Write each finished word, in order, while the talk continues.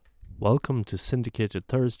Welcome to Syndicated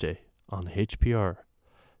Thursday on HPR.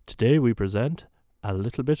 Today we present a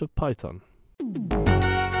little bit of Python.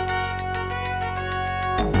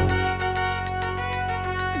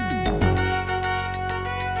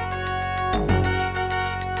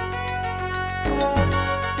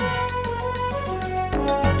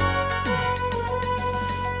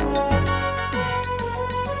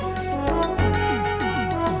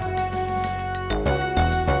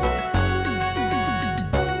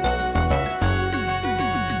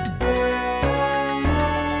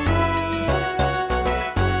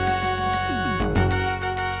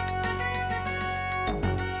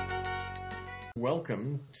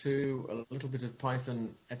 Welcome to a little bit of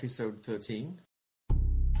Python episode 13.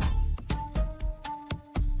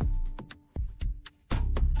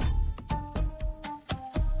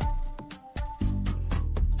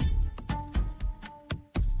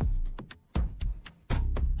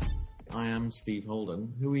 I am Steve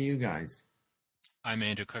Holden. Who are you guys? I'm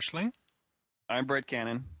Andrew Cushling. I'm Brett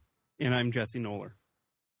Cannon. And I'm Jesse Noller.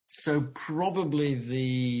 So probably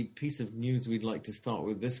the piece of news we'd like to start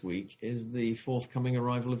with this week is the forthcoming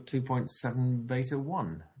arrival of 2.7 Beta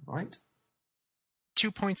 1, right?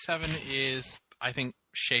 2.7 is, I think,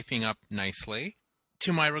 shaping up nicely.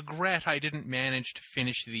 To my regret, I didn't manage to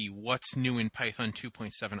finish the What's New in Python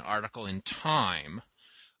 2.7 article in time.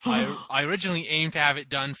 I originally aimed to have it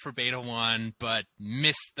done for Beta 1, but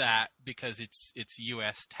missed that because it's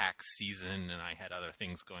US tax season and I had other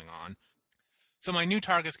things going on. So my new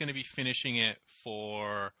target is going to be finishing it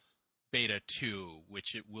for Beta 2,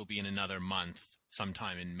 which it will be in another month,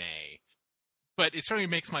 sometime in May. But it certainly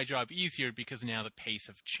makes my job easier because now the pace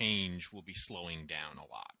of change will be slowing down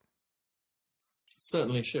a lot.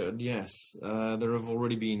 Certainly should, yes. There have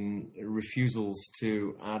already been refusals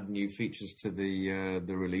to add new features to the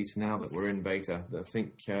release now that we're in beta. I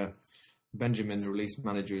think Benjamin, the release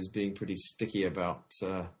manager, is being pretty sticky about...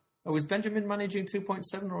 is Benjamin managing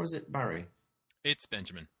 2.7 or is it Barry? It's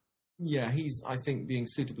Benjamin. Yeah, he's, I think, being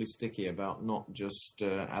suitably sticky about not just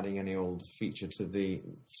adding any old feature to the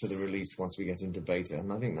release once we get into beta,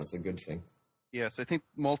 and I think that's a good thing. Yes, I think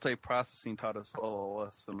multiprocessing taught us all a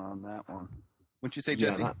lesson on that one. Wouldn't you say,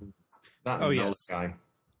 Jesse? That yes. Guy.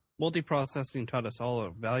 Multiprocessing taught us all a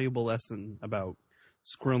valuable lesson about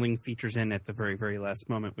squirreling features in at the very, very last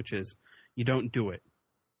moment, which is you don't do it.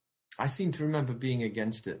 I seem to remember being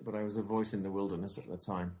against it, but I was a voice in the wilderness at the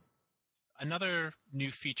time. Another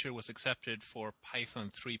new feature was accepted for Python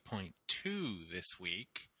 3.2 this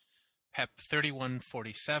week. PEP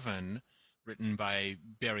 3147, written by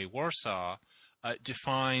Barry Warsaw,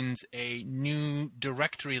 defines a new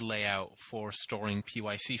directory layout for storing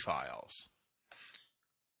PYC files.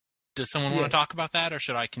 Does someone want to talk about that, or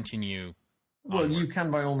should I continue? Well, you can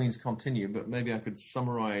by all means continue, but maybe I could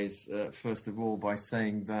summarize first of all by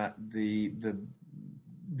saying that the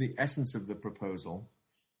essence of the proposal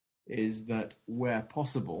is that where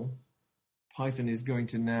possible, Python is going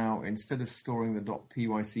to now, instead of storing the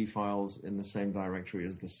 .pyc files in the same directory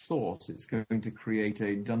as the source, it's going to create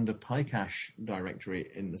a dunder pycache directory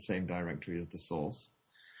in the same directory as the source.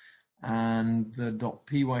 And the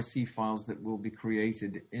 .pyc files that will be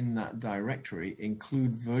created in that directory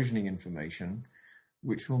include versioning information,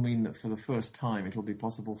 which will mean that for the first time it'll be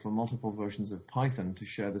possible for multiple versions of Python to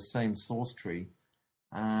share the same source tree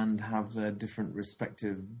and have their different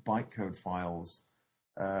respective bytecode files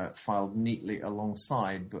filed neatly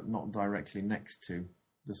alongside, but not directly next to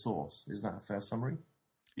the source. Is that a fair summary?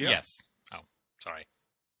 Yeah. Yes. Oh, sorry.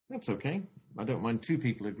 That's okay. I don't mind two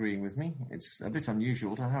people agreeing with me. It's a bit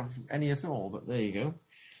unusual to have any at all, but there you go.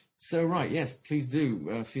 So, right, yes, please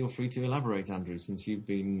do feel free to elaborate, Andrew, since you've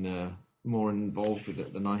been more involved with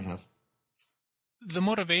it than I have. The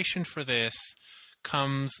motivation for this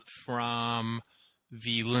comes from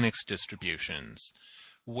the Linux distributions,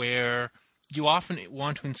 where you often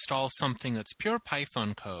want to install something that's pure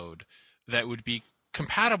Python code that would be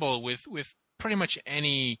compatible with pretty much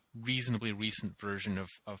any reasonably recent version of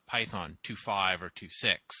Python, 2.5 or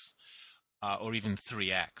 2.6, or even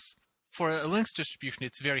 3x. For a Linux distribution,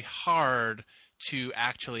 it's very hard to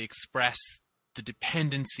actually express the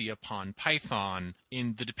dependency upon Python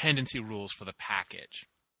in the dependency rules for the package.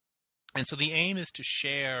 And so the aim is to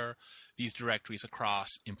share these directories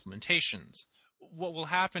across implementations. What will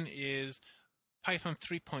happen is Python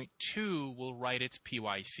 3.2 will write its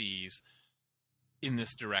PYCs in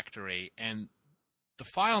this directory, and the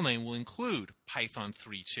file name will include Python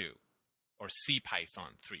 3.2 or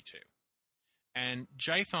CPython 3.2. And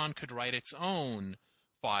Jython could write its own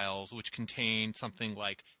files which contain something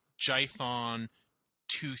like Jython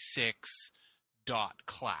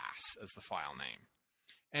 26.class as the file name.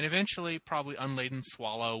 And eventually, probably Unladen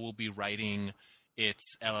Swallow will be writing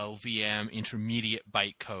its LLVM intermediate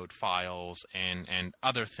bytecode files and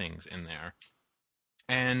other things in there.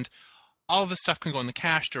 And all of this stuff can go in the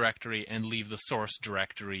cache directory and leave the source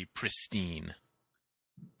directory pristine.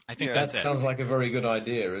 I think that that's it. sounds like a very good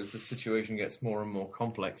idea. As the situation gets more and more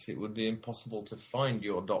complex, it would be impossible to find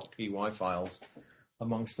your .py files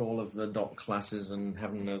amongst all of the classes and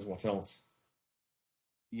heaven knows what else.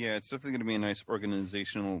 Yeah, it's definitely going to be a nice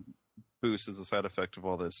organizational boost as a side effect of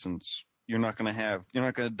all this, since you're not going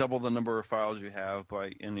to double the number of files you have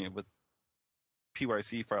with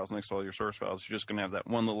PYC files next to all your source files. You're just going to have that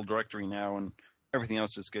one little directory now, and everything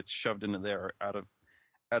else just gets shoved into there out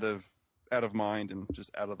of mind and just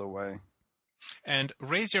out of the way. And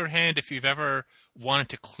raise your hand if you've ever wanted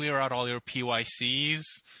to clear out all your PYCs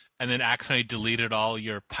and then accidentally deleted all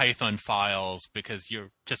your Python files because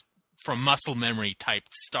you're just from muscle memory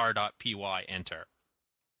typed star.py enter.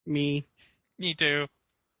 Me too.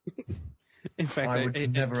 In fact, I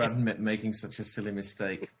would never admit making such a silly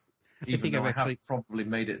mistake, even though I have probably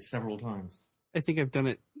made it several times. I think I've done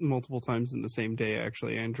it multiple times in the same day,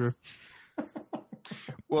 actually, Andrew.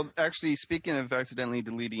 Well, actually, speaking of accidentally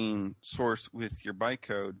deleting source with your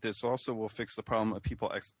bytecode, this also will fix the problem of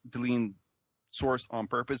people deleting source on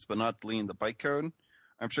purpose but not deleting the bytecode.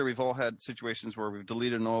 I'm sure we've all had situations where we've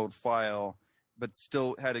deleted an old file but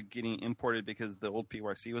still had it getting imported because the old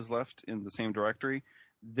PYC was left in the same directory.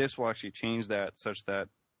 This will actually change that such that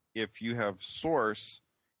if you have source,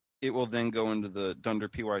 it will then go into the Dunder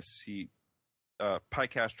PYC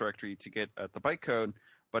PyCache directory to get at the bytecode.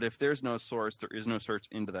 But if there's no source, there is no search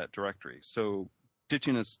into that directory. So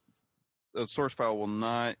ditching a source file will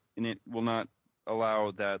not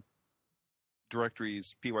allow that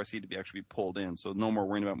directory's PYC to be actually pulled in. So no more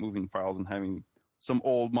worrying about moving files and having some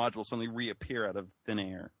old module suddenly reappear out of thin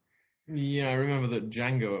air. Yeah, I remember that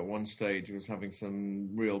Django at one stage was having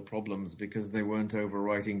some real problems because they weren't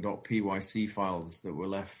overwriting .pyc files that were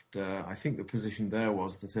left. I think the position there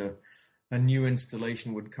was that a new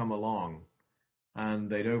installation would come along and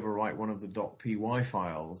they'd overwrite one of the .py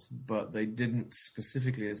files, but they didn't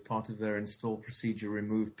specifically, as part of their install procedure,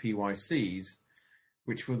 remove PYCs,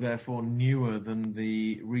 which were therefore newer than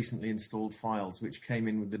the recently installed files, which came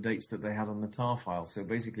in with the dates that they had on the tar file. So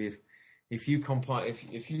basically, if you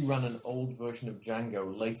run an old version of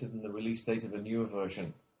Django later than the release date of a newer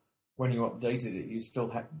version, when you updated it, you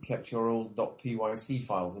still kept your old .pyc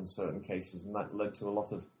files in certain cases, and that led to a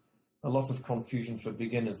lot of confusion for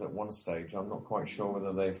beginners at one stage. I'm not quite sure whether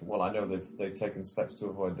I know they've taken steps to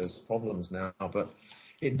avoid those problems now, but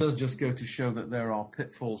it does just go to show that there are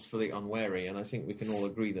pitfalls for the unwary, and I think we can all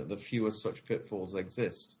agree that the fewer such pitfalls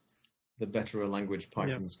exist, the better a language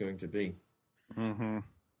Python's going to be. Mm-hmm.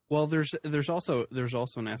 Well, there's also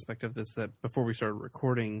an aspect of this that before we started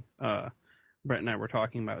recording, Brett and I were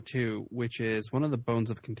talking about too, which is one of the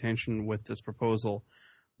bones of contention with this proposal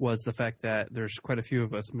was the fact that there's quite a few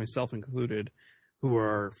of us, myself included, who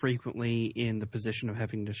are frequently in the position of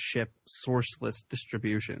having to ship sourceless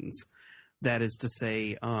distributions. That is to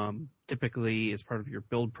say, typically as part of your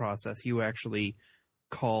build process, you actually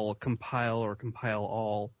call compile or compile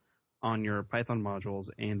all on your Python modules,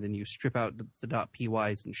 and then you strip out the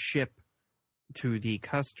 .pys and ship to the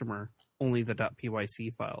customer only the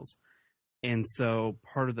 .pyc files. And so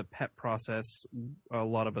part of the PEP process, a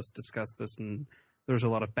lot of us discussed this, and there's a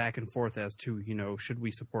lot of back and forth as to, should we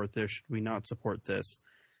support this, should we not support this?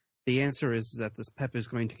 The answer is that this PEP is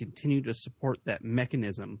going to continue to support that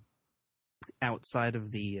mechanism outside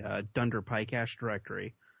of the Dunder PyCache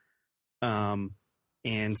directory.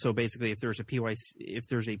 And so basically if there's a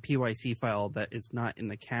PYC file that is not in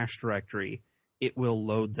the cache directory, it will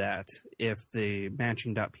load that if the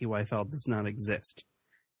matching.py file does not exist.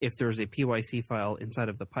 If there's a PYC file inside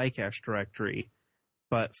of the PyCache directory,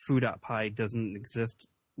 but foo.py doesn't exist,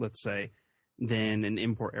 let's say, then an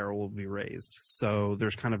import error will be raised. So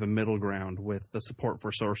there's kind of a middle ground with the support for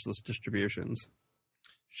sourceless distributions.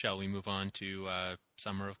 Shall we move on to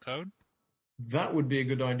Summer of Code? That would be a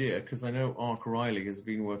good idea, because I know Ark Riley has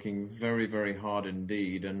been working very, very hard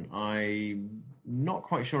indeed, and I'm not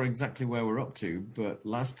quite sure exactly where we're up to, but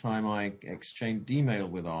last time I exchanged email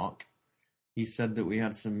with Ark, he said that we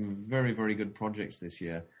had some very, very good projects this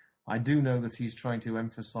year. I do know that he's trying to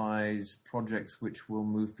emphasize projects which will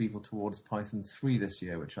move people towards Python 3 this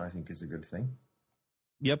year, which I think is a good thing.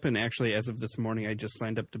 Yep, and actually, as of this morning, I just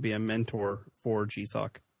signed up to be a mentor for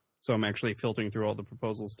GSOC. So I'm actually filtering through all the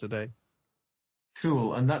proposals today.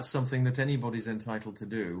 Cool, and that's something that anybody's entitled to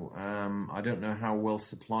do. I don't know how well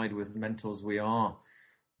supplied with mentors we are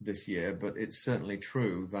this year, but it's certainly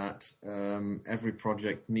true that every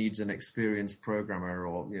project needs an experienced programmer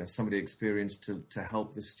or somebody experienced to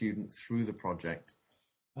help the student through the project.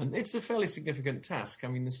 And it's a fairly significant task. I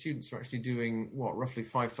mean, the students are actually doing roughly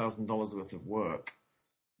 $5,000 worth of work.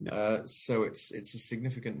 Yeah. So it's a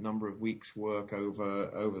significant number of weeks' work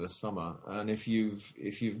over the summer. And if you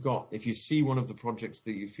see one of the projects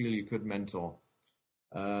that you feel you could mentor,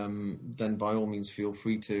 then by all means feel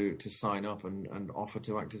free to sign up and offer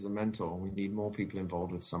to act as a mentor. We need more people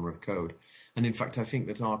involved with Summer of Code. And in fact, I think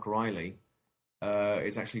that Ark Riley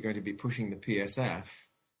is actually going to be pushing the PSF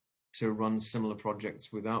to run similar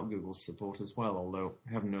projects without Google's support as well, although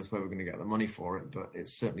heaven knows where we're going to get the money for it, but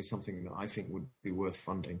it's certainly something that I think would be worth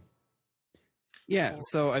funding. Yeah,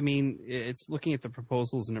 so, I mean, it's looking at the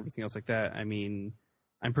proposals and everything else like that. I mean,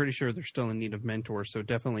 I'm pretty sure they're still in need of mentors, so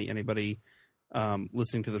definitely anybody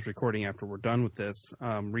listening to this recording after we're done with this,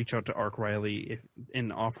 reach out to Ark Riley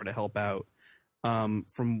and offer to help out.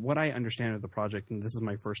 From what I understand of the project, and this is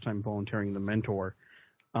my first time volunteering the mentor,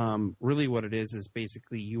 really what it is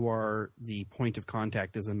basically you are the point of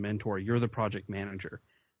contact as a mentor. You're the project manager.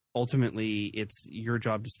 Ultimately, it's your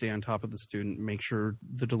job to stay on top of the student, make sure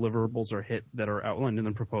the deliverables are hit that are outlined in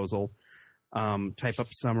the proposal, type up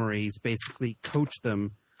summaries, basically coach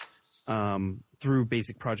them through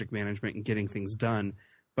basic project management and getting things done,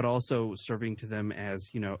 but also serving to them as,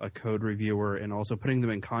 a code reviewer and also putting them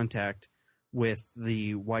in contact with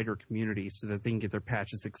the wider community so that they can get their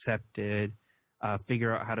patches accepted,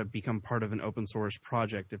 figure out how to become part of an open source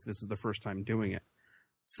project if this is the first time doing it.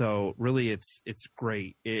 So really, it's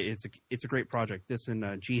great. It's a great project. This in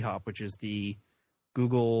GHOP, which is the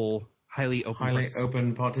Google highly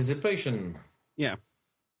open participation. Yeah,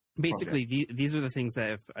 basically these are the things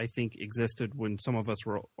that I think existed when some of us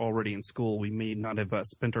were already in school. We may not have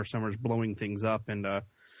spent our summers blowing things up and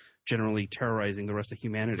generally terrorizing the rest of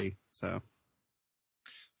humanity. So,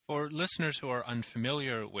 for listeners who are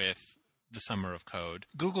unfamiliar with the Summer of Code,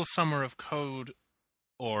 Google Summer of Code,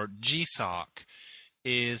 or GSOC,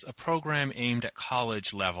 is a program aimed at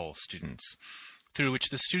college-level students, through which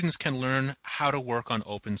the students can learn how to work on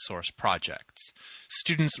open source projects.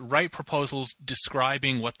 Students write proposals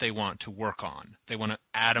describing what they want to work on. They want to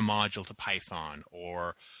add a module to Python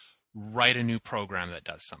or write a new program that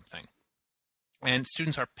does something. And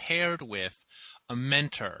students are paired with a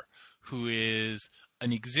mentor who is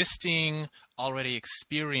an existing, already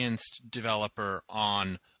experienced developer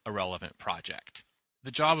on a relevant project. The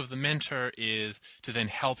job of the mentor is to then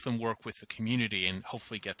help them work with the community and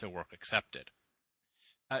hopefully get their work accepted.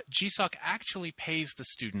 GSOC actually pays the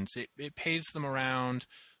students. It pays them around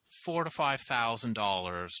 $4,000 to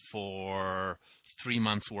 $5,000 for 3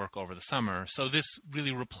 months' work over the summer. So this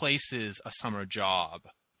really replaces a summer job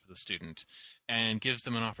for the student and gives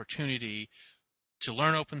them an opportunity to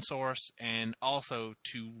learn open source and also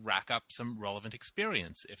to rack up some relevant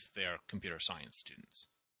experience if they're computer science students.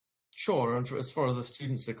 Sure, and as far as the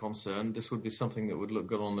students are concerned, this would be something that would look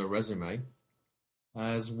good on their resume,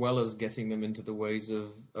 as well as getting them into the ways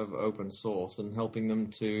of open source and helping them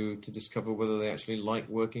to discover whether they actually like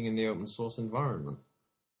working in the open source environment.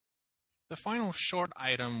 The final short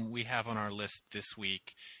item we have on our list this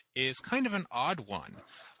week is kind of an odd one.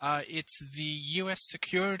 It's the U.S.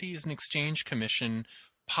 Securities and Exchange Commission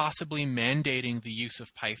possibly mandating the use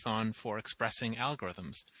of Python for expressing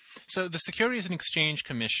algorithms. So the Securities and Exchange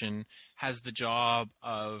Commission has the job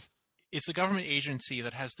of, it's a government agency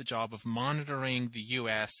that has the job of monitoring the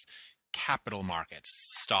U.S. capital markets,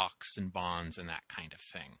 stocks and bonds and that kind of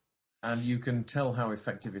thing. And you can tell how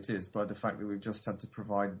effective it is by the fact that we've just had to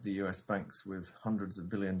provide the US banks with hundreds of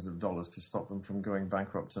billions of dollars to stop them from going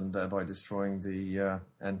bankrupt and thereby destroying the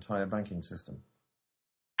entire banking system.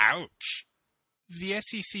 Ouch! The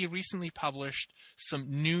SEC recently published some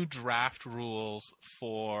new draft rules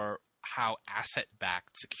for how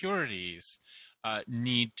asset-backed securities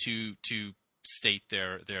need to state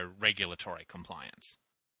their regulatory compliance.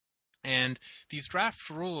 And these draft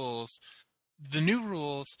rules, the new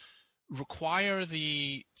rules, require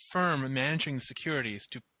the firm managing the securities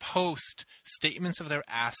to post statements of their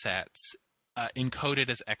assets encoded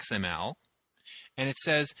as XML. And it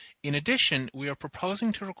says, in addition, we are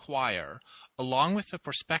proposing to require, along with the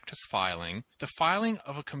prospectus filing, the filing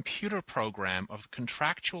of a computer program of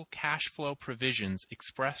contractual cash flow provisions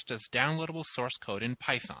expressed as downloadable source code in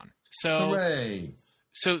Python. Hooray!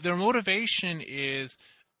 So their motivation is,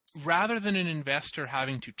 rather than an investor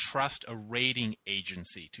having to trust a rating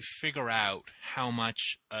agency to figure out how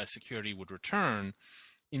much a security would return,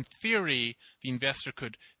 in theory, the investor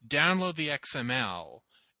could download the XML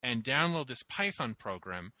and download this Python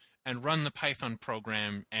program and run the Python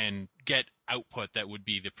program and get output that would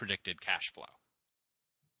be the predicted cash flow.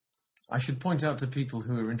 I should point out to people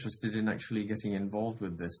who are interested in actually getting involved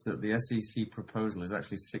with this that the SEC proposal is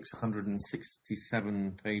actually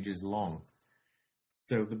 667 pages long.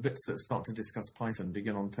 So the bits that start to discuss Python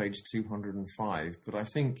begin on page 205. But I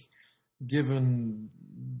think given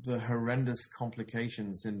the horrendous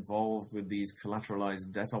complications involved with these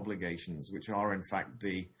collateralized debt obligations, which are in fact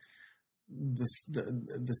the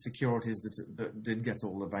securities that did get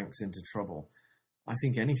all the banks into trouble, I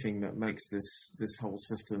think anything that makes this whole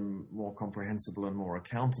system more comprehensible and more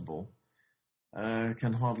accountable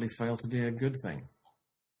can hardly fail to be a good thing.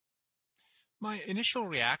 My initial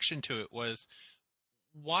reaction to it was,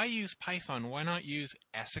 why use Python? Why not use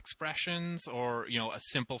S expressions or, a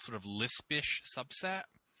simple sort of Lispish subset?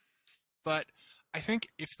 But I think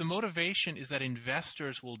if the motivation is that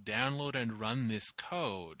investors will download and run this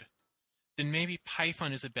code, then maybe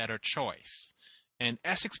Python is a better choice. And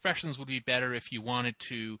S expressions would be better if you wanted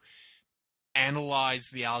to analyze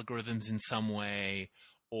the algorithms in some way,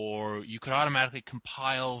 or you could automatically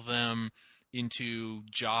compile them into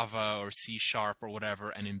Java or C# or whatever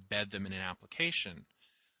and embed them in an application.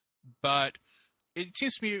 But it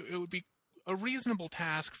seems to me it would be a reasonable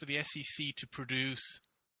task for the SEC to produce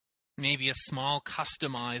maybe a small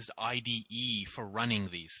customized IDE for running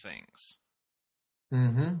these things.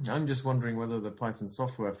 I'm just wondering whether the Python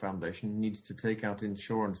Software Foundation needs to take out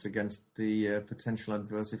insurance against the potential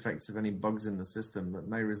adverse effects of any bugs in the system that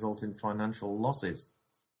may result in financial losses.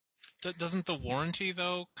 Doesn't the warranty,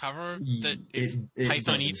 though, cover that it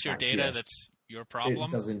Python does, eats your fact, data, yes. That's your problem?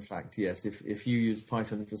 It does, in fact, yes. If you use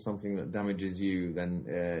Python for something that damages you, then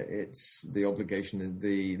it's the obligation,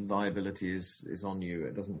 the liability is on you.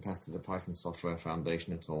 It doesn't pass to the Python Software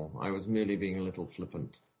Foundation at all. I was merely being a little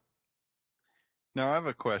flippant. Now, I have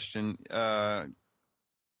a question.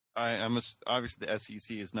 Obviously, the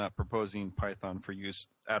SEC is not proposing Python for use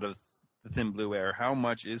out of the thin blue air. How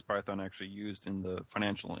much is Python actually used in the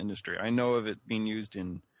financial industry? I know of it being used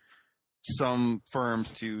in some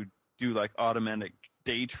firms to do like automatic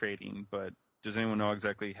day trading, but does anyone know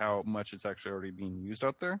exactly how much it's actually already being used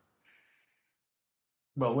out there?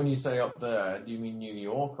 Well, when you say up there, do you mean New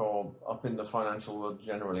York or up in the financial world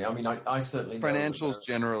generally? I mean, I certainly know financials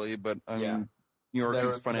generally, but New York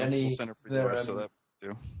is financial center for the US, so that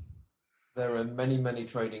too. There are many, many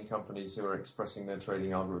trading companies who are expressing their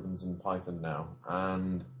trading algorithms in Python now,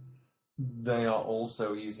 and they are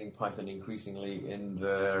also using Python increasingly in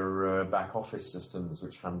their back office systems,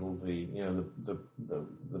 which handle the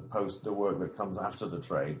work that comes after the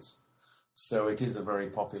trades. So it is a very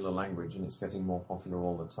popular language, and it's getting more popular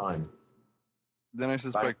all the time. Then I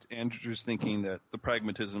suspect Andrew's thinking that the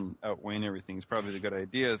pragmatism outweighing everything is probably the good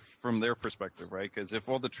idea from their perspective, right? Because if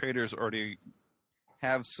all the traders already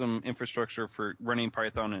have some infrastructure for running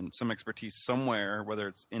Python and some expertise somewhere, whether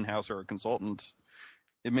it's in-house or a consultant,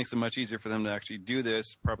 it makes it much easier for them to actually do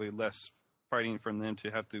this, probably less fighting from them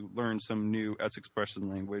to have to learn some new S expression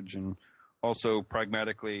language. And also,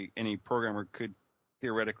 pragmatically, any programmer could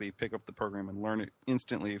theoretically pick up the program and learn it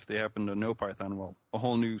instantly if they happen to know Python. Well, a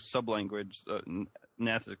whole new sub-language,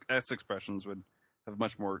 S expressions, would have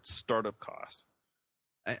much more startup cost.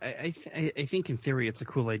 I think in theory it's a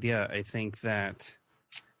cool idea. I think that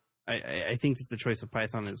the choice of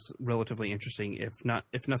Python is relatively interesting,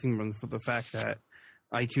 if nothing but for the fact that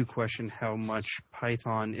I too question how much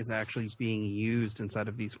Python is actually being used inside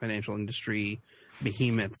of these financial industry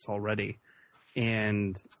behemoths already.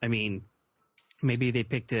 And I mean, maybe they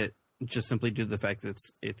picked it just simply due to the fact that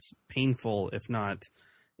it's painful, if not,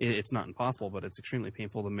 it's not impossible, but it's extremely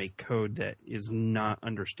painful to make code that is not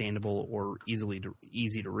understandable or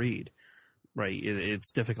easy to read, right?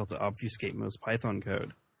 It's difficult to obfuscate most Python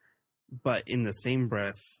code. But in the same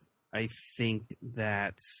breath, I think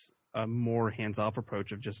that a more hands-off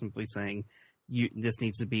approach of just simply saying this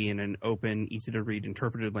needs to be in an open, easy-to-read,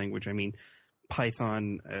 interpreted language. I mean,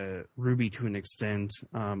 Python, Ruby to an extent.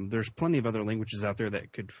 There's plenty of other languages out there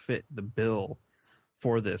that could fit the bill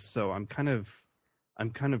for this. So I'm kind of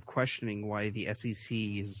questioning why the SEC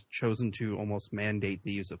has chosen to almost mandate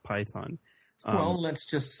the use of Python. Well, let's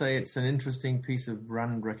just say it's an interesting piece of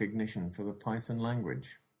brand recognition for the Python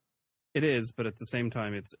language. It is, but at the same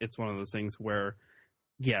time, it's one of those things where,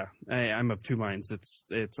 yeah, I'm of two minds.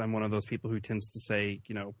 I'm one of those people who tends to say,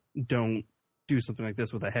 don't do something like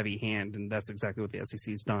this with a heavy hand, and that's exactly what the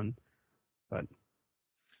SEC's done. But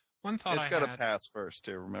one thought it's got to pass first,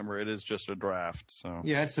 too. Remember, it is just a draft. So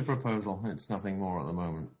yeah, it's a proposal. It's nothing more at the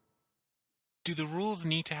moment. Do the rules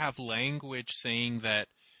need to have language saying that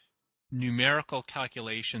numerical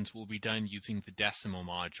calculations will be done using the decimal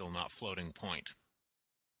module, not floating point?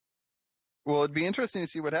 Well, it'd be interesting to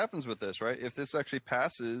see what happens with this, right? If this actually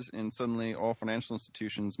passes and suddenly all financial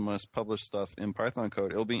institutions must publish stuff in Python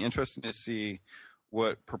code, it'll be interesting to see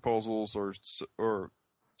what proposals or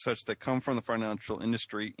such that come from the financial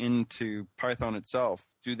industry into Python itself.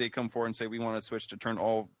 Do they come forward and say, we want to switch to turn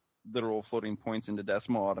all literal floating points into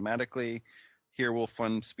decimal automatically? Here, we'll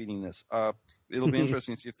fund speeding this up. It'll be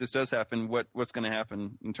interesting to see if this does happen, what's going to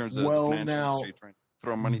happen in terms of the financial industry trying to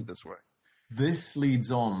throw money this way. This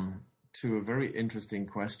leads on to a very interesting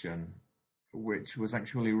question, which was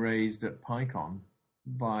actually raised at PyCon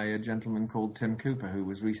by a gentleman called Tim Cooper, who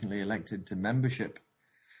was recently elected to membership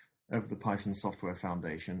of the Python Software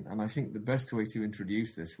Foundation. And I think the best way to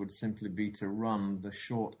introduce this would simply be to run the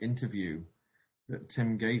short interview that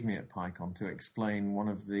Tim gave me at PyCon to explain one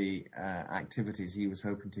of the activities he was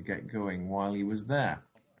hoping to get going while he was there.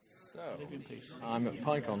 So, I'm at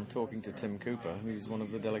PyCon talking to Tim Cooper, who's one of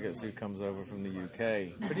the delegates who comes over from the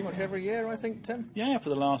UK. Pretty much every year, I think, Tim? Yeah, for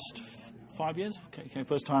the last 5 years.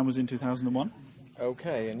 First time was in 2001.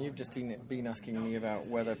 Okay, and you've just been asking me about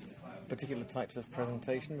whether particular types of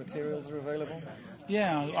presentation materials are available?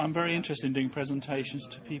 Yeah, I'm very interested in doing presentations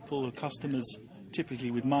to people or customers,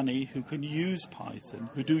 typically with money, who can use Python,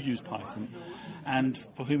 who do use Python, and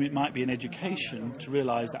for whom it might be an education to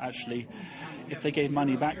realise that actually if they gave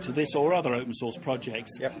money back to this or other open source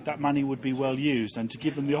projects, that money would be well used, and to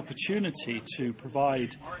give them the opportunity to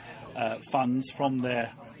provide funds from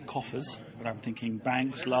their coffers. But I'm thinking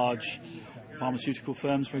banks, large pharmaceutical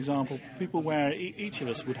firms, for example, people where each of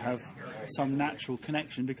us would have some natural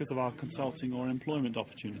connection because of our consulting or employment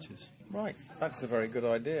opportunities. Right, that's a very good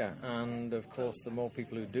idea. And of course, the more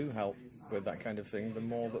people who do help with that kind of thing, the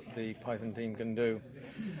more that the Python team can do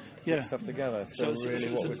to put stuff together. So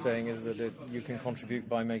what we're saying is that you can contribute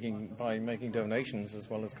by making donations as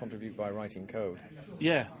well as contribute by writing code.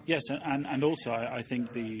 Yeah, yes, and also I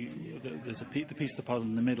think there's the piece of the puzzle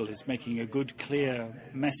in the middle is making a good, clear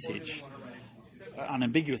message,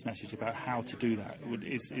 unambiguous message about how to do that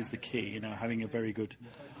is the key. You know, having a very good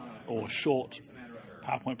or short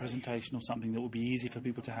PowerPoint presentation or something that would be easy for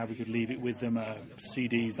people to have. We could leave it with them,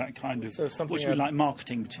 CDs, that kind of, which would be like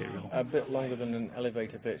marketing material. A bit longer than an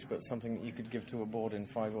elevator pitch, but something that you could give to a board in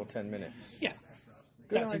 5 or 10 minutes. Yeah.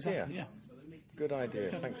 Good idea. Good idea.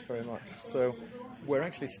 Thanks very much. So we're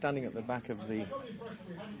actually standing at the back of the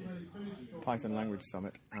Python Language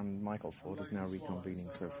Summit, and Michael Ford is now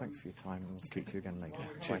reconvening. So thanks for your time, and we'll speak to you again later.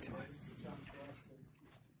 Cheers.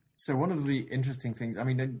 So one of the interesting things, I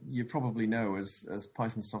mean, you probably know as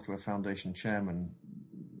Python Software Foundation chairman,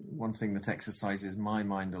 one thing that exercises my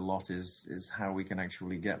mind a lot is how we can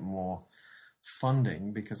actually get more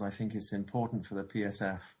funding, because I think it's important for the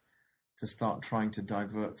PSF to start trying to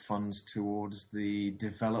divert funds towards the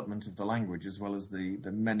development of the language as well as the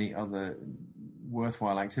many other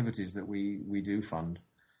worthwhile activities that we do fund.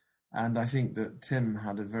 And I think that Tim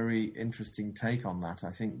had a very interesting take on that.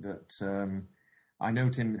 I think that I know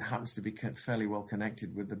Tim happens to be fairly well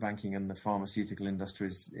connected with the banking and the pharmaceutical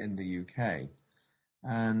industries in the UK.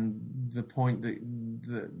 And the point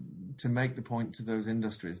to make the point to those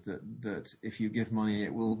industries that if you give money,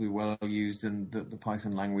 it will be well used and that the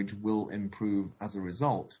Python language will improve as a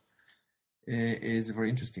result is a very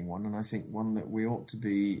interesting one. And I think one that we ought to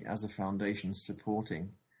be, as a foundation,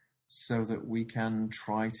 supporting so that we can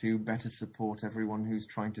try to better support everyone who's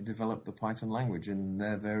trying to develop the Python language in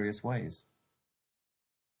their various ways.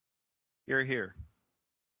 You're here.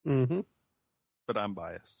 Mm-hmm. But I'm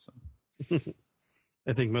biased. So.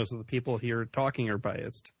 I think most of the people here talking are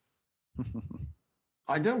biased.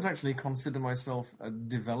 I don't actually consider myself a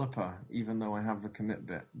developer, even though I have the commit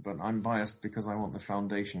bit, but I'm biased because I want the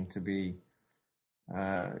foundation to be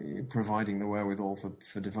providing the wherewithal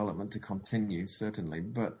for development to continue, certainly.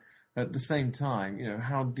 But at the same time, you know,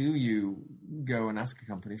 how do you go and ask a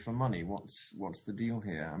company for money? What's the deal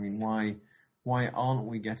here? I mean, why aren't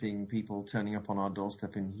we getting people turning up on our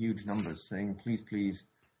doorstep in huge numbers saying, please,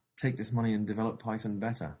 take this money and develop Python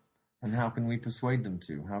better? And how can we persuade them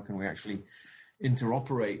to? How can we actually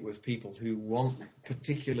interoperate with people who want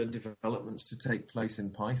particular developments to take place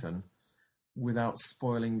in Python without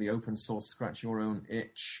spoiling the open source, scratch your own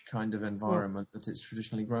itch kind of environment that it's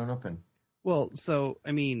traditionally grown up in? Well, so,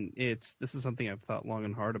 I mean, this is something I've thought long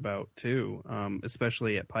and hard about too,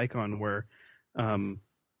 especially at PyCon where, I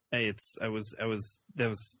was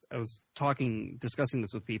discussing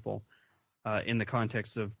this with people in the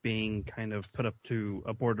context of being kind of put up to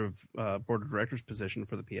a board of directors position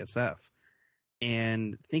for the PSF,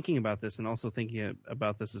 and thinking about this, and also thinking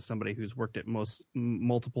about this as somebody who's worked at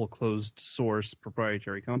multiple closed source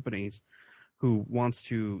proprietary companies, who wants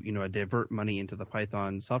to divert money into the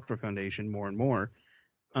Python Software Foundation more and more.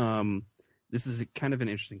 this is kind of an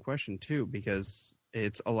interesting question too, because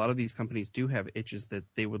it's a lot of these companies do have itches that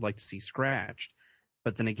they would like to see scratched.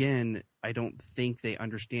 But then again, I don't think they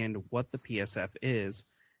understand what the PSF is,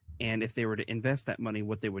 and if they were to invest that money,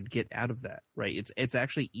 what they would get out of that, right? It's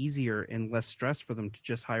actually easier and less stress for them to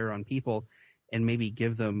just hire on people and maybe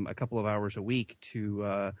give them a couple of hours a week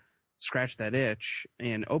to scratch that itch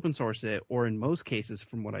and open source it. Or in most cases,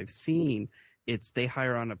 from what I've seen, it's they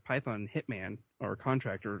hire on a Python hitman or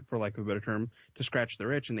contractor, for lack of a better term, to scratch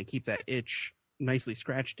their itch, and they keep that itch nicely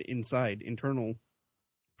scratched internal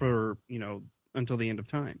for, until the end of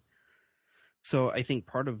time. So I think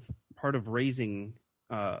part of raising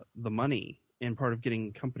the money and part of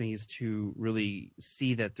getting companies to really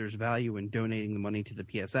see that there's value in donating the money to the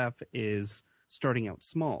PSF is starting out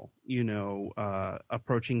small,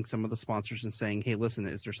 approaching some of the sponsors and saying, hey, listen,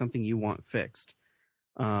 is there something you want fixed?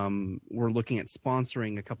 We're looking at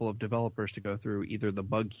sponsoring a couple of developers to go through either the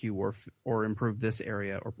bug queue or improve this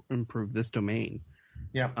area or improve this domain.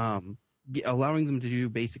 Yeah. Allowing them to do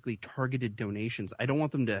basically targeted donations. I don't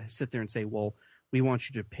want them to sit there and say, well, we want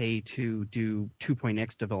you to pay to do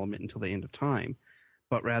 2.x development until the end of time,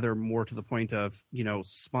 but rather more to the point of,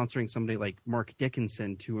 sponsoring somebody like Mark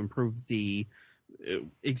Dickinson to improve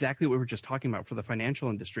exactly what we were just talking about for the financial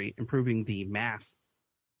industry, improving the math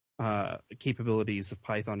capabilities of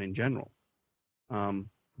Python in general.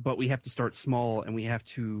 But we have to start small, and we have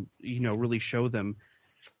to, really show them,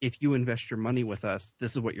 if you invest your money with us,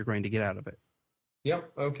 this is what you're going to get out of it.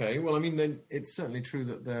 Yep. Okay. Well, I mean, it's certainly true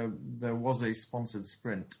that there was a sponsored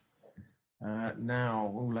sprint.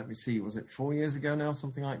 Now, let me see. Was it 4 years ago now,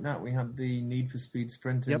 something like that? We had the Need for Speed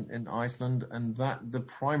sprint in Iceland, and that the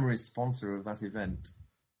primary sponsor of that event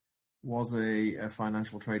was a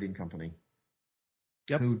financial trading company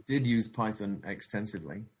who did use Python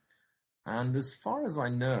extensively. And as far as I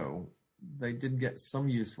know, they did get some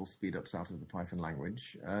useful speed-ups out of the Python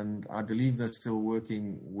language, and I believe they're still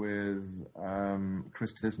working with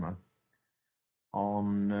Chris Disma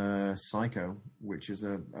on Psycho, which is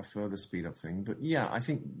a further speed-up thing. But yeah, I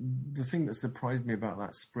think the thing that surprised me about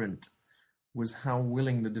that sprint was how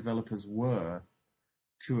willing the developers were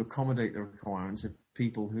to accommodate the requirements of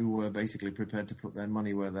people who were basically prepared to put their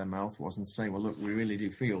money where their mouth was and say, well, look, we really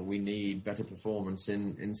do feel we need better performance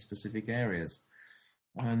in specific areas.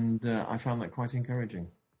 And I found that quite encouraging.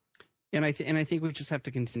 And I think we just have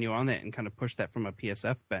to continue on that and kind of push that from a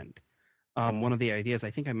PSF bent. One of the ideas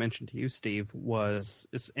I think I mentioned to you, Steve,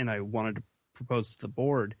 and I wanted to propose to the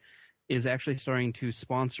board, is actually starting to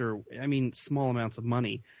sponsor, small amounts of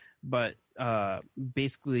money, but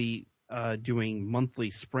basically doing monthly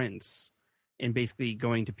sprints and basically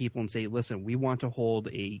going to people and say, listen, we want to hold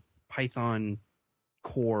a Python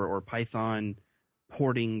core or Python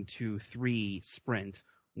porting to 3 sprint,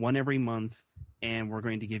 one every month, and we're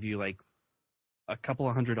going to give you like a couple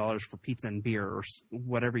of $100 for pizza and beer or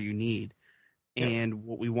whatever you need. Yep. And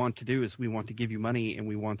what we want to do is we want to give you money, and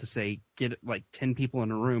we want to say, get like 10 people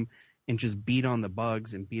in a room and just beat on the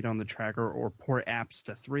bugs and beat on the tracker or port apps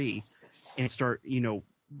to 3 and start,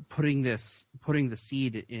 putting the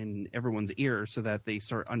seed in everyone's ear so that they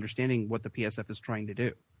start understanding what the PSF is trying to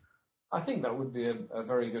do. I think that would be a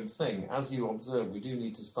very good thing. As you observe, we do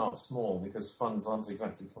need to start small because funds aren't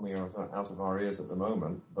exactly coming out of our ears at the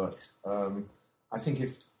moment. But I think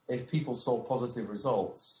if people saw positive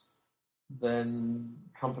results, then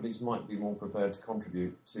companies might be more prepared to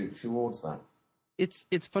contribute towards that.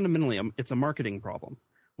 It's fundamentally it's a marketing problem.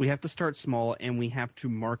 We have to start small, and we have to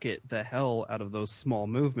market the hell out of those small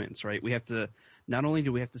movements, right? We have to, not only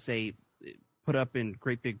do we have to say, put up in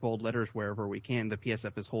great big bold letters wherever we can, the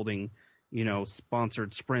PSF is holding,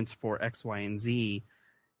 sponsored sprints for X, Y, and Z.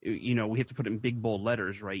 We have to put it in big bold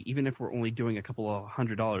letters, right? Even if we're only doing a couple of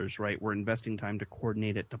 $100, right? We're investing time to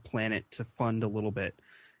coordinate it, to plan it, to fund a little bit.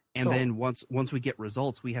 And then once we get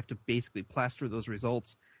results, we have to basically plaster those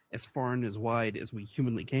results as far and as wide as we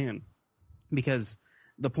humanly can. Because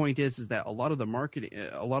the point is that a lot of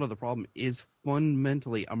the problem is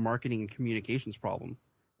fundamentally a marketing and communications problem.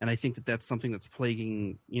 And I think that that's something that's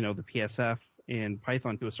plaguing, the PSF and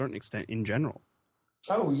Python to a certain extent in general.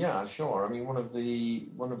 Oh yeah, sure. I mean, one of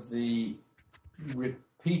the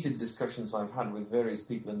repeated discussions I've had with various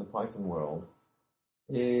people in the Python world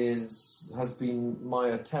has been my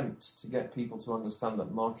attempt to get people to understand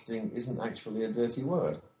that marketing isn't actually a dirty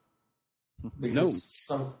word. Because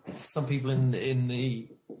some people in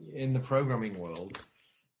the programming world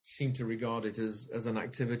seem to regard it as an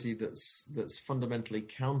activity that's fundamentally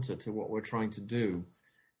counter to what we're trying to do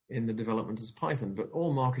in the development of Python. But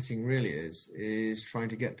all marketing really is trying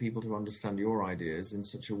to get people to understand your ideas in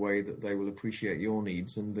such a way that they will appreciate your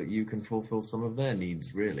needs and that you can fulfill some of their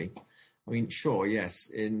needs, really. I mean, sure, yes,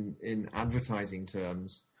 in advertising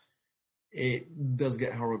terms, it does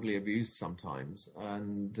get horribly abused sometimes.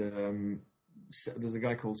 And there's a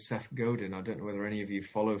guy called Seth Godin. I don't know whether any of you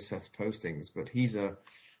follow Seth's postings, but he's a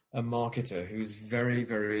marketer who's very,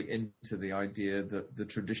 very into the idea that the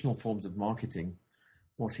traditional forms of marketing,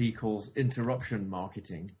 what he calls interruption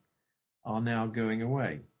marketing, are now going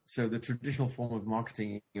away. So the traditional form of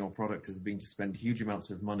marketing your product has been to spend huge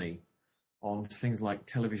amounts of money on things like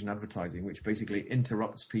television advertising, which basically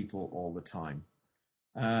interrupts people all the time.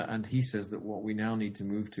 And he says that what we now need to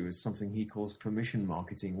move to is something he calls permission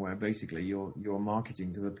marketing, where basically you're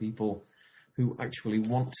marketing to the people who actually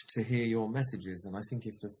want to hear your messages. And I think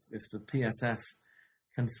if the PSF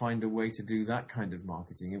can find a way to do that kind of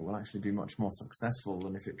marketing, it will actually be much more successful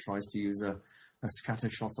than if it tries to use a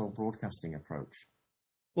scattershot or broadcasting approach.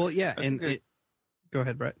 Well, yeah, go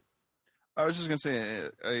ahead, Brett. I was just going to say,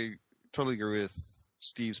 I totally agree with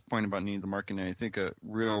Steve's point about needing the marketing. I think a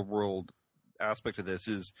real world aspect of this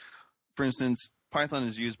is, for instance, Python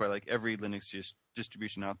is used by like every Linux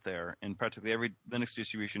distribution out there, and practically every Linux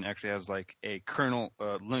distribution actually has like a kernel,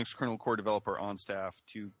 Linux kernel core developer on staff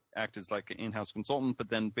to act as like an in-house consultant, but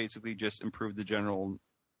then basically just improve the general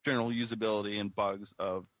usability and bugs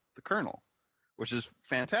of the kernel, which is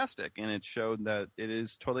fantastic. And it showed that it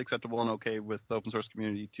is totally acceptable and okay with the open source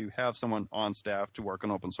community to have someone on staff to work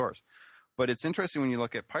on open source. But it's interesting when you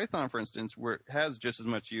look at Python, for instance, where it has just as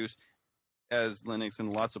much use as Linux in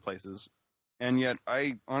lots of places. And yet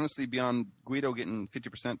I honestly, beyond Guido getting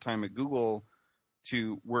 50% time at Google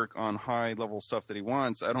to work on high level stuff that he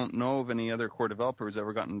wants, I don't know of any other core developer who's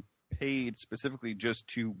ever gotten paid specifically just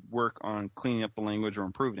to work on cleaning up the language or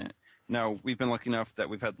improving it. Now, we've been lucky enough that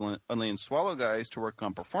we've had Unlay and Swallow guys to work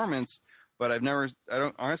on performance, but I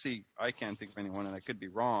can't think of anyone, and I could be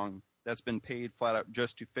wrong, that's been paid flat out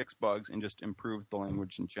just to fix bugs and just improve the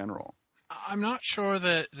language in general. I'm not sure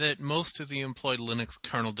that most of the employed Linux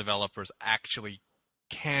kernel developers actually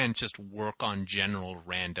can just work on general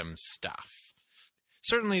random stuff.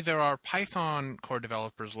 Certainly there are Python core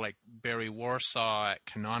developers like Barry Warsaw at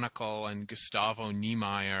Canonical and Gustavo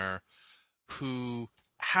Niemeyer who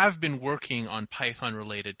have been working on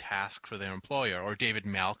Python-related tasks for their employer, or David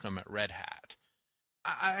Malcolm at Red Hat.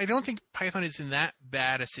 I don't think Python is in that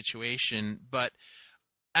bad a situation,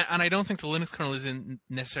 and I don't think the Linux kernel is in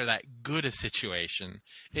necessarily that good a situation.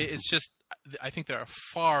 It's just, I think there are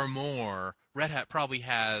far more. Red Hat probably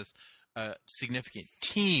has a significant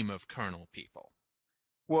team of kernel people.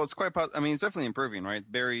 Well, it's quite possible. I mean, it's definitely improving, right?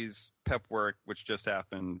 Barry's PEP work, which just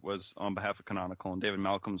happened, was on behalf of Canonical, and David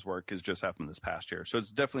Malcolm's work has just happened this past year. So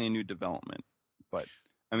it's definitely a new development. But,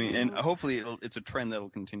 I mean, and hopefully it's a trend that will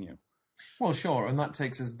continue. Well, sure. And that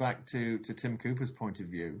takes us back to Tim Cooper's point of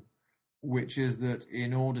view, which is that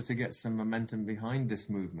in order to get some momentum behind this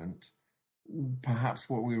movement, perhaps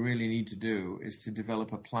what we really need to do is to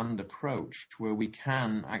develop a planned approach where we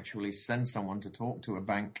can actually send someone to talk to a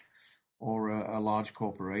bank or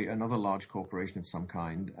another large corporation of some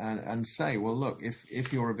kind, and say, well, look,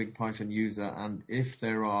 if you're a big Python user and if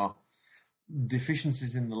there are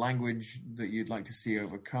deficiencies in the language that you'd like to see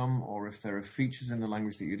overcome, or if there are features in the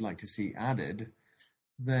language that you'd like to see added,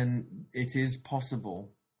 then it is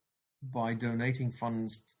possible by donating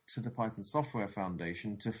funds to the Python Software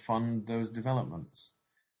Foundation to fund those developments.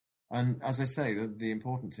 And as I say, the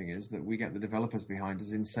important thing is that we get the developers behind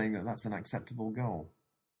us in saying that that's an acceptable goal.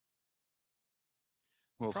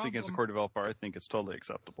 Well, speaking as a core developer, I think it's totally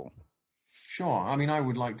acceptable. Sure. I mean, I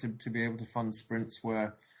would like to be able to fund sprints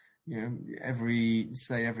where, every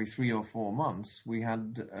 3 or 4 months, we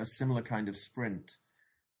had a similar kind of sprint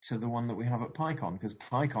to the one that we have at PyCon, because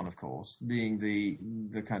PyCon, of course, being the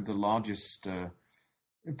largest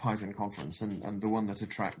Python conference and the one that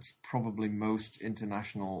attracts probably most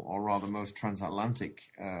international, or rather most transatlantic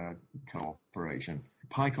cooperation.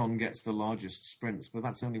 PyCon gets the largest sprints, but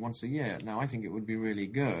that's only once a year. Now, I think it would be really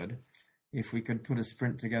good if we could put a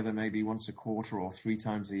sprint together maybe once a quarter or 3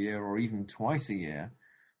 times a year or even twice a year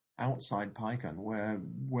outside PyCon,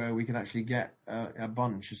 where we could actually get a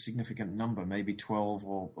significant number, maybe 12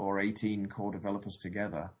 or 18 core developers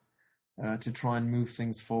together to try and move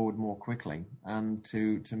things forward more quickly and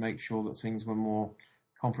to make sure that things were more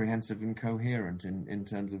comprehensive and coherent in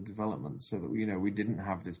terms of development, so that we didn't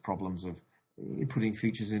have these problems of putting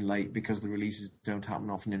features in late because the releases don't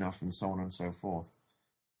happen often enough and so on and so forth.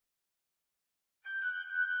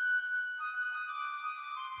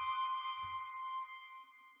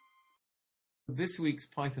 This week's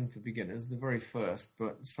Python for Beginners, the very first,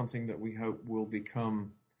 but something that we hope will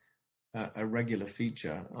become a regular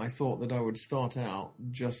feature, I thought that I would start out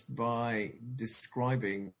just by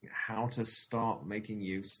describing how to start making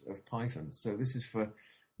use of Python. So this is for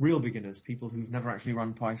real beginners, people who've never actually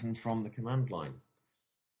run Python from the command line.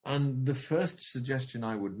 And the first suggestion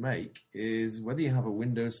I would make is whether you have a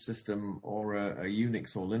Windows system or a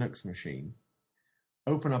Unix or Linux machine,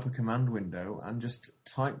 open up a command window and just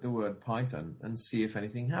type the word Python and see if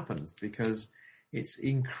anything happens, because it's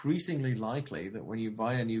increasingly likely that when you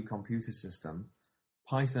buy a new computer system,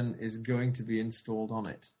 Python is going to be installed on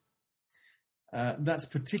it. That's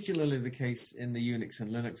particularly the case in the Unix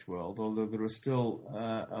and Linux world, although there are still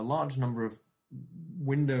a large number of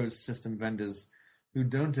Windows system vendors who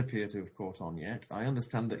don't appear to have caught on yet. I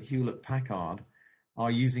understand that Hewlett-Packard are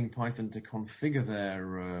using Python to configure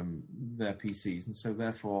their PCs, and so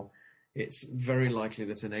therefore it's very likely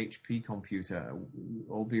that an HP computer,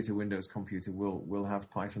 albeit a Windows computer, will have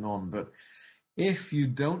Python on. But if you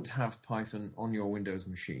don't have Python on your Windows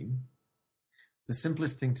machine, the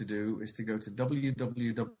simplest thing to do is to go to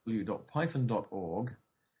www.python.org,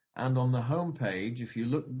 and on the home page, if you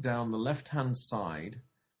look down the left-hand side,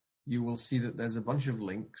 you will see that there's a bunch of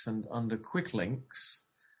links, and under Quick Links,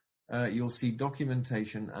 you'll see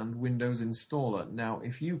documentation and Windows Installer. Now,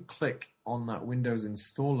 if you click on that Windows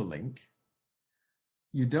Installer link,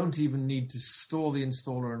 you don't even need to store the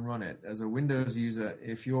installer and run it. As a Windows user,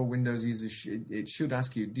 if you're a Windows user, it should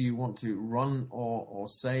ask you, do you want to run or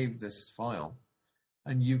save this file?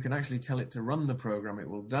 And you can actually tell it to run the program. It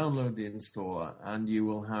will download the installer, and you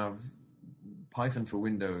will have Python for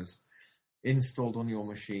Windows installed on your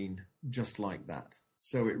machine just like that.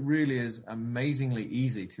 So it really is amazingly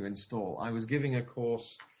easy to install. I was giving a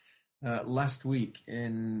course last week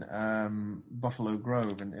in Buffalo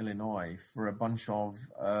Grove in Illinois for a bunch of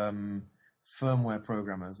firmware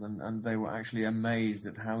programmers, and they were actually amazed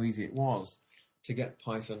at how easy it was to get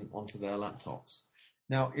Python onto their laptops.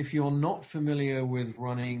 Now, if you're not familiar with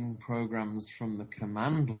running programs from the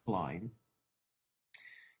command line,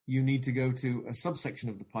 you need to go to a subsection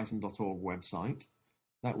of the python.org website.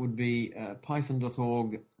 That would be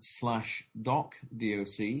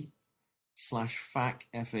python.org/doc/FAQ,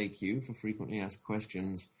 FAQ for frequently asked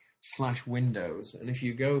questions, /Windows. And if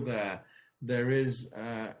you go there, there is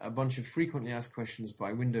a bunch of frequently asked questions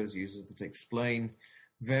by Windows users that explain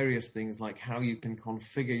various things like how you can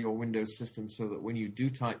configure your Windows system so that when you do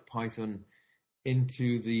type Python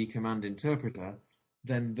into the command interpreter,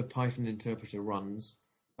 then the Python interpreter runs,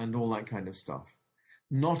 and all that kind of stuff.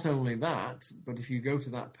 Not only that, but if you go to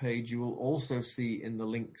that page, you will also see in the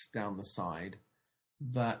links down the side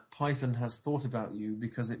that Python has thought about you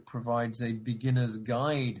because it provides a beginner's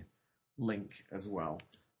guide link as well.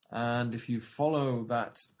 And if you follow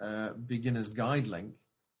that beginner's guide link,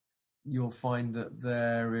 you'll find that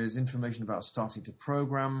there is information about starting to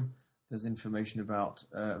program. There's information about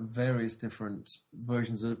various different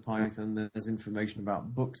versions of Python. There's information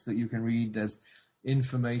about books that you can read. There's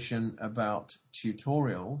information about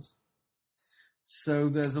tutorials. So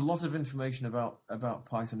there's a lot of information about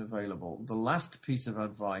Python available. The last piece of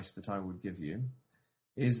advice that I would give you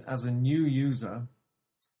is, as a new user,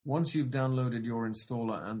 once you've downloaded your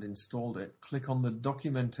installer and installed it, click on the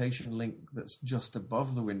documentation link that's just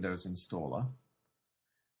above the Windows installer.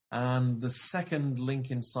 And the second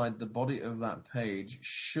link inside the body of that page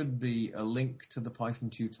should be a link to the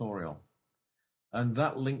Python tutorial. And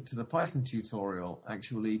that link to the Python tutorial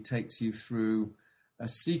actually takes you through a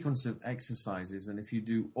sequence of exercises. And if you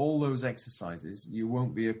do all those exercises, you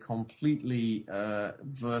won't be a completely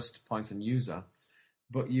versed Python user,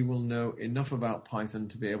 but you will know enough about Python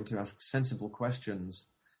to be able to ask sensible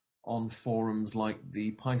questions on forums like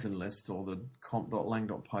the Python list or the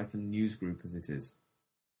comp.lang.python newsgroup, as it is.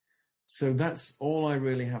 So that's all I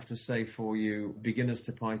really have to say for you, beginners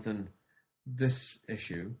to Python, this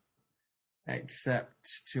issue,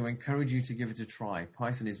 except to encourage you to give it a try.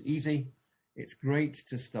 Python is easy. It's great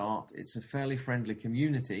to start. It's a fairly friendly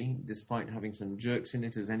community, despite having some jerks in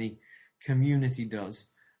it, as any community does.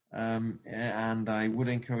 And I would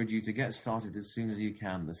encourage you to get started as soon as you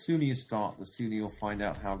can. The sooner you start, the sooner you'll find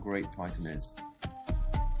out how great Python is.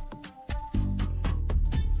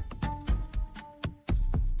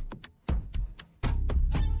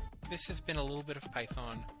 This has been A Little Bit of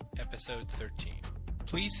Python, episode 13.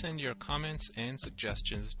 Please send your comments and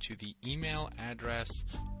suggestions to the email address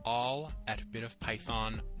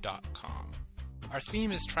all@bitofpython.com. Our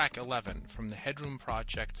theme is track 11 from the Headroom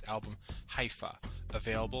Project's album Haifa,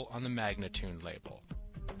 available on the Magnatune label.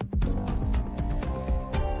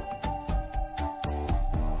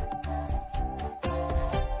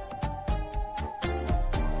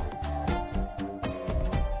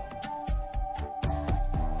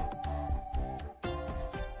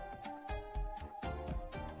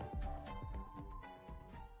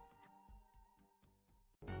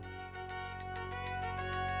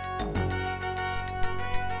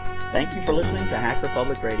 Thank you for listening to Hacker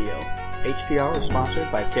Public Radio. HPR is sponsored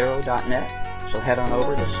by Caro.net, so head on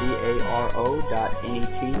over to caro.net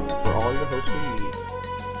for all your hosting needs.